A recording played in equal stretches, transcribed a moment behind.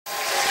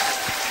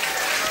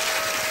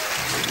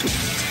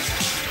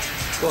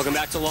Welcome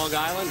back to Long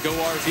Island. Go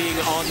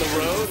RVing on the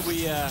road.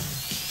 We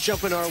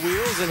jump in our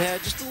wheels and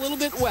head just a little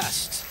bit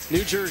west.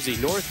 New Jersey,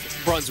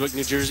 North Brunswick,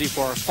 New Jersey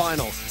for our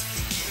final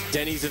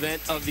Denny's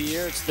event of the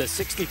year. It's the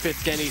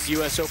 65th Denny's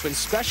U.S. Open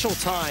special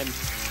time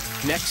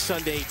next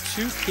Sunday,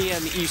 2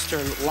 p.m.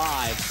 Eastern,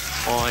 live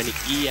on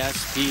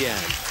ESPN.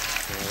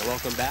 And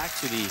welcome back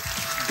to the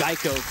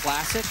Geico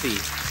Classic, the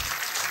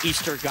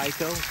Easter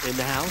Geico in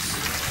the house.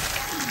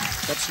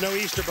 That's no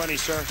Easter bunny,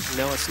 sir.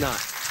 No, it's not.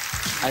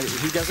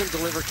 He doesn't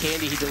deliver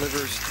candy. He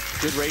delivers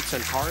good rates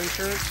on car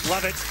insurance.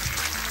 Love it.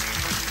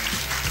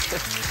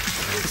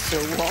 So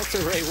Walter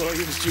Ray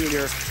Williams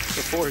Jr.,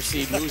 the 4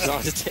 seed, moves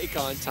on to take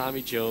on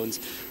Tommy Jones,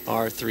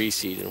 our 3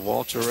 seed. And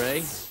Walter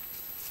Ray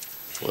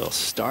will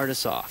start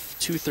us off.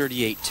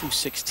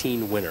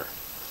 238-216 winner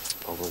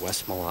over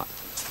West Malott.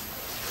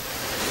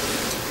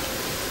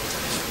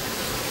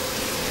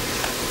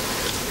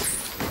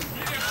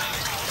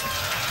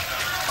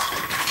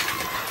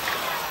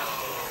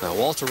 Now,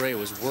 Walter Ray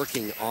was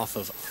working off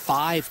of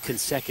 5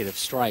 consecutive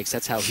strikes.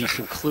 That's how he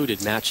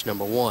concluded match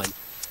number 1.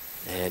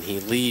 And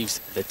he leaves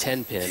the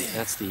 10-pin.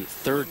 That's the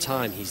 3rd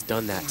time he's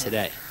done that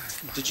today.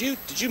 Did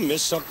you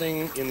miss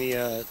something in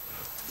the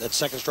that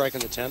second strike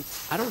on the 10?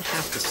 I don't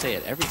have to say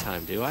it every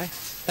time, do I?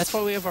 That's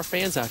why we have our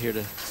fans out here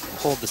to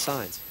hold the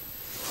signs.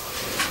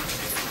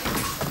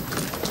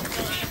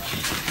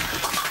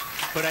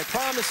 But I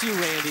promise you,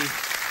 Randy,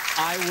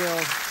 I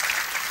will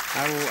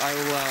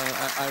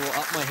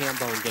up my ham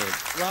bone game.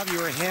 Rob,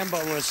 you were ham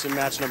boneless in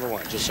match number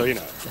 1, just so you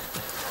know.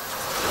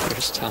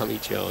 There's Tommy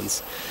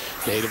Jones,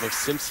 native of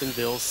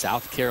Simpsonville,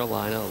 South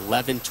Carolina,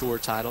 11 tour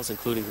titles,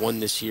 including one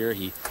this year.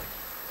 He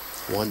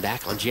won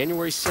back on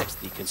January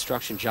 6th, the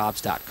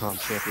ConstructionJobs.com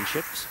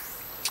Championships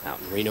out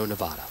in Reno,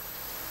 Nevada.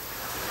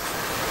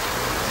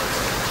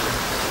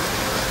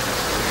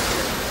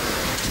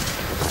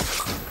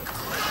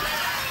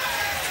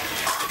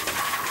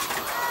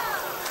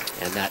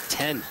 And that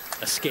 10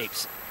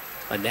 escapes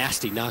a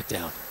nasty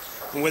knockdown.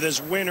 With his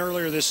win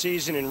earlier this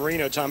season in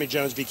Reno, Tommy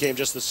Jones became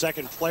just the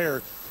 2nd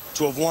player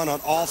to have won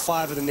on all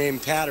 5 of the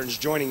named patterns,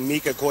 joining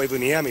Mika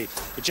Koivuniemi.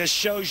 It just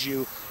shows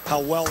you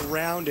how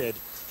well-rounded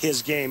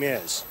his game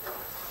is.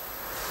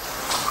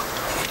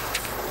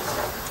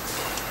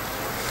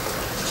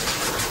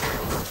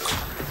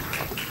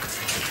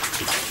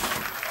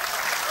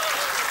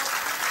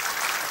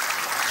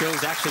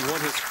 Jones actually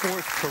won his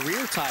 4th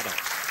career title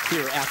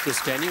here at this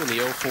venue in the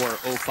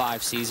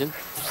 04-05 season.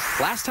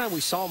 Last time we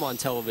saw him on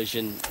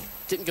television,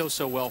 didn't go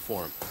so well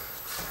for him.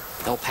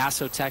 El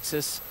Paso,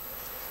 Texas.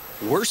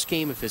 Worst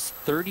game of his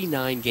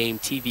 39-game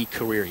TV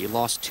career. He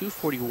lost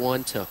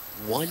 241 to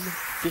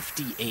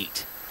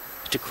 158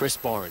 to Chris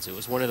Barnes. It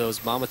was one of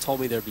those, Mama told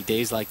me there'd be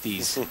days like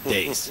these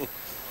days.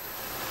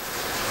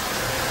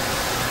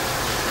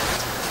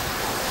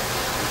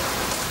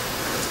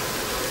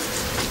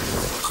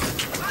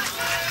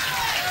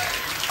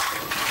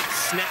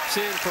 Snaps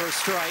in for a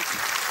strike.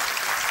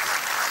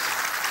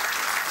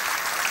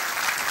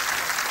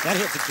 That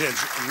hit the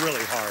pins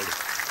really hard.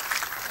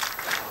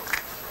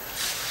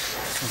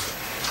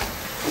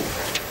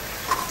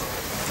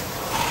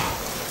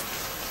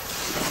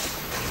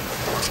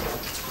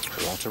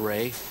 Walter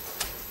Ray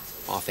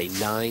off a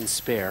 9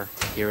 spare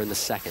here in the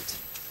 2nd.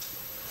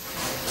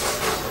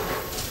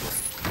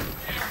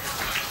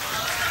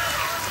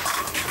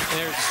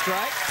 There's a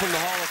strike from the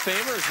Hall of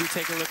Famer as we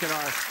take a look at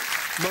our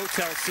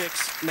Motel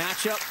 6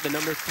 matchup. The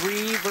number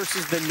 3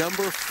 versus the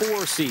number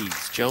 4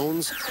 seeds.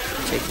 Jones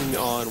taking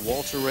on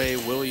Walter Ray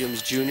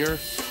Williams Jr.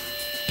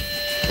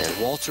 And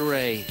Walter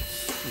Ray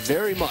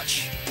very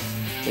much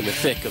in the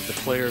thick of the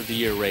Player of the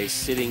Year race,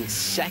 sitting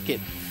 2nd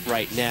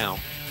right now.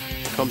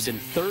 Comes in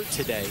 3rd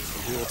today,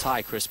 and he will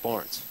tie Chris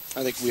Barnes.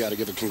 I think we ought to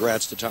give a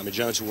congrats to Tommy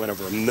Jones, who went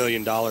over $1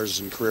 million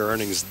in career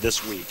earnings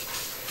this week.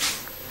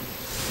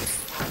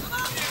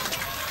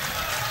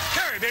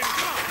 Carry, baby,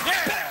 come on.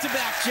 Yeah.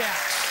 Back-to-back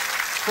jacks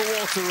for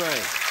Walter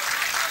Ray.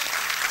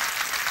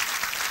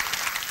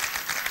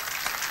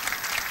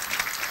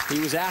 He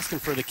was asking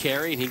for the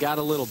carry, and he got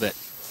a little bit.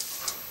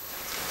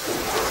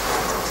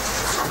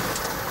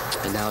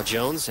 And now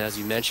Jones, as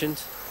you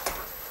mentioned,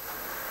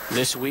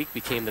 this week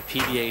became the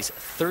PBA's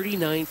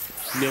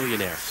 39th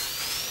millionaire.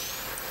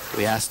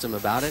 We asked him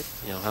about it,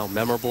 you know, how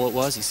memorable it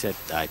was. He said,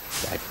 I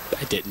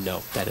didn't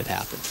know that had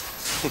happened.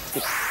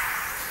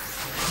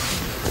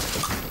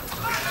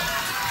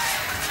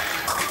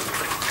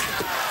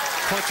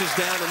 Punches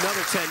down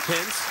another 10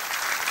 pins.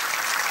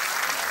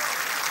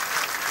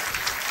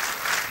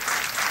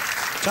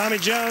 Tommy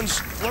Jones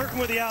flirting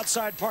with the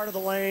outside part of the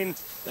lane.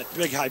 That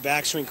big high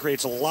backswing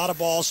creates a lot of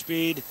ball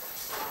speed.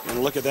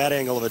 And look at that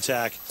angle of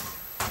attack.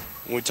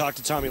 When we talked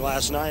to Tommy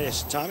last night, I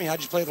said, Tommy,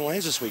 how'd you play the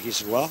lanes this week? He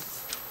said, well,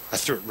 I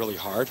threw it really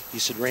hard. He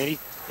said, Randy,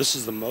 this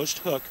is the most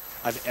hook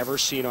I've ever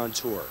seen on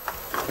tour.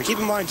 But keep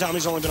in mind,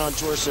 Tommy's only been on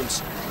tour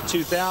since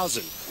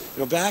 2000. You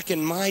know, back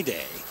in my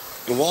day,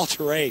 and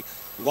Walter Ray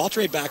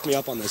backed me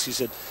up on this. He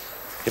said,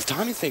 if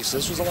Tommy thinks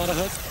this was a lot of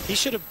hook, he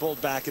should have bowled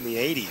back in the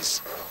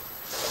 80s.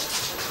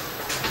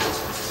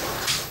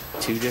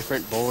 2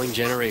 different bowling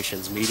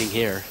generations meeting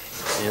here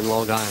in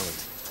Long Island.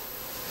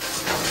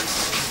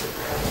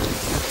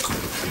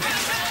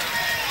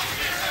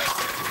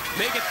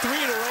 Make it 3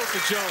 in a row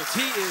for Jones.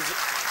 He is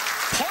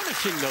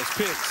punishing those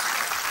pins.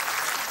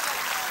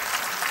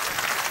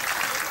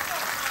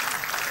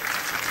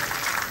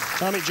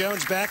 Tommy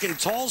Jones back in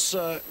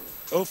Tulsa,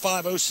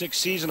 05-06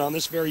 season on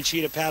this very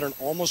cheetah pattern,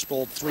 almost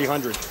bowled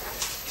 300. He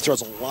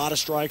throws a lot of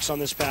strikes on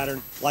this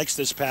pattern, likes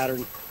this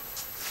pattern.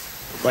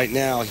 Right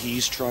now,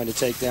 he's trying to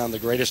take down the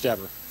greatest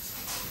ever.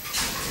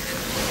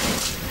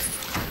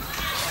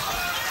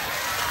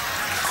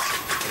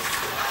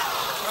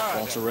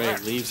 Walter Ray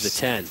leaves the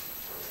 10.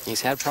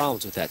 He's had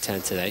problems with that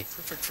 10 today.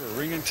 Perfect for a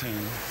ringing 10.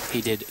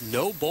 He did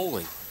no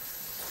bowling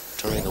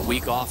during the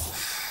week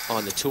off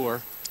on the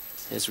tour.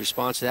 His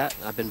response to that,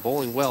 I've been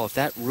bowling well. If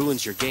that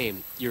ruins your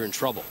game, you're in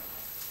trouble.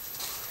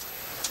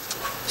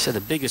 He said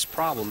the biggest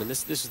problem, and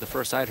this is the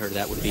first I'd heard of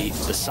that, would be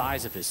the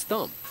size of his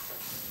thumb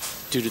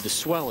due to the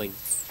swelling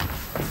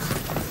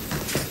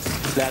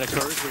that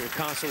occurs when you're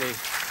constantly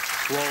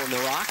rolling the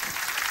rock.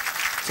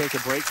 Take a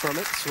break from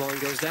it, swelling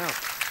goes down.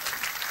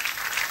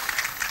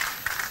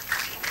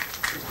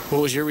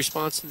 What was your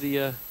response to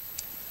the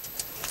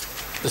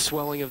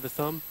swelling of the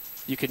thumb?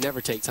 You could never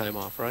take time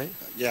off, right?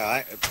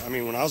 Yeah, I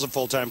mean, when I was a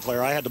full-time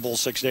player, I had to bowl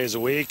 6 days a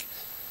week.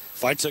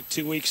 If I took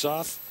 2 weeks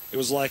off, it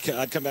was like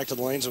I'd come back to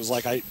the lanes. It was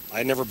like I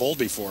never bowled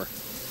before.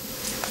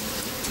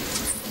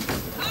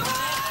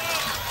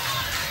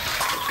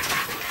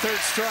 Third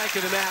strike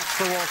of the match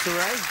for Walter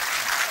Ray.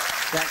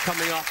 That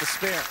coming off the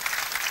spare.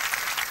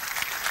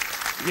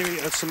 Give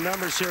you some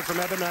numbers here from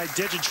Ebonite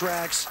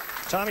Digitrax.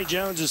 Tommy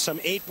Jones is some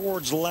 8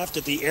 boards left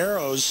at the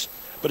arrows,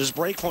 but his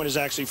break point is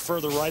actually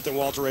further right than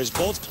Walter Ray's.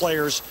 Both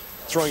players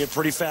throwing it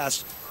pretty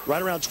fast,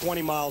 right around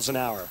 20 miles an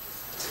hour.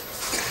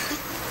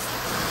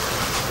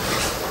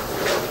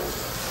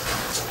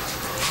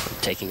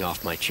 I'm taking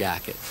off my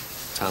jacket.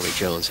 Tommy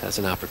Jones has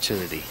an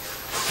opportunity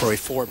for a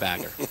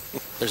 4-bagger.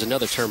 There's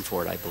another term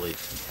for it, I believe.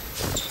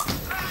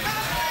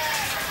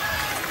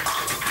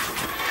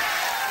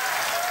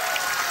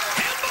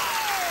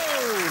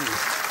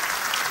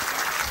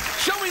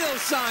 Show me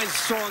those signs,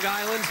 Strong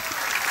Island.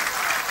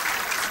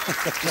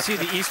 You see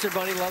the Easter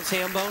Bunny loves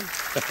ham bone?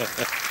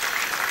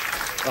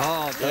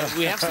 Oh,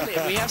 we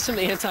have some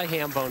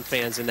anti-ham bone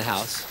fans in the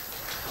house.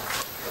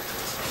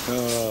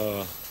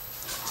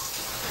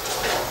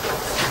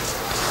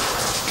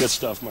 Good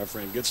stuff, my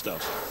friend. Good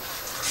stuff.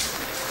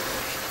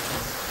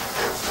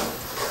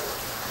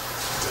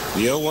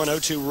 The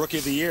 01-02 Rookie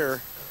of the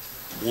Year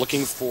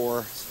looking for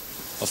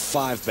a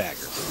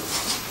 5-bagger.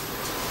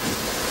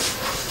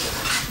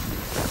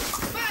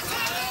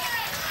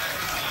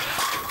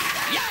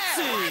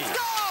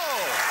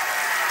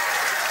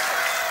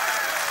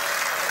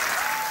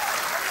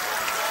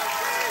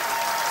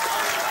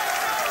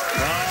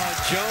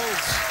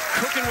 Jones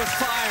cooking with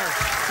fire,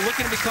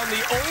 looking to become the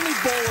only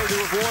bowler to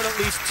have won at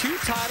least 2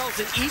 titles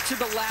in each of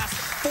the last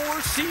 4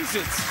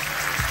 seasons.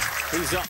 He's up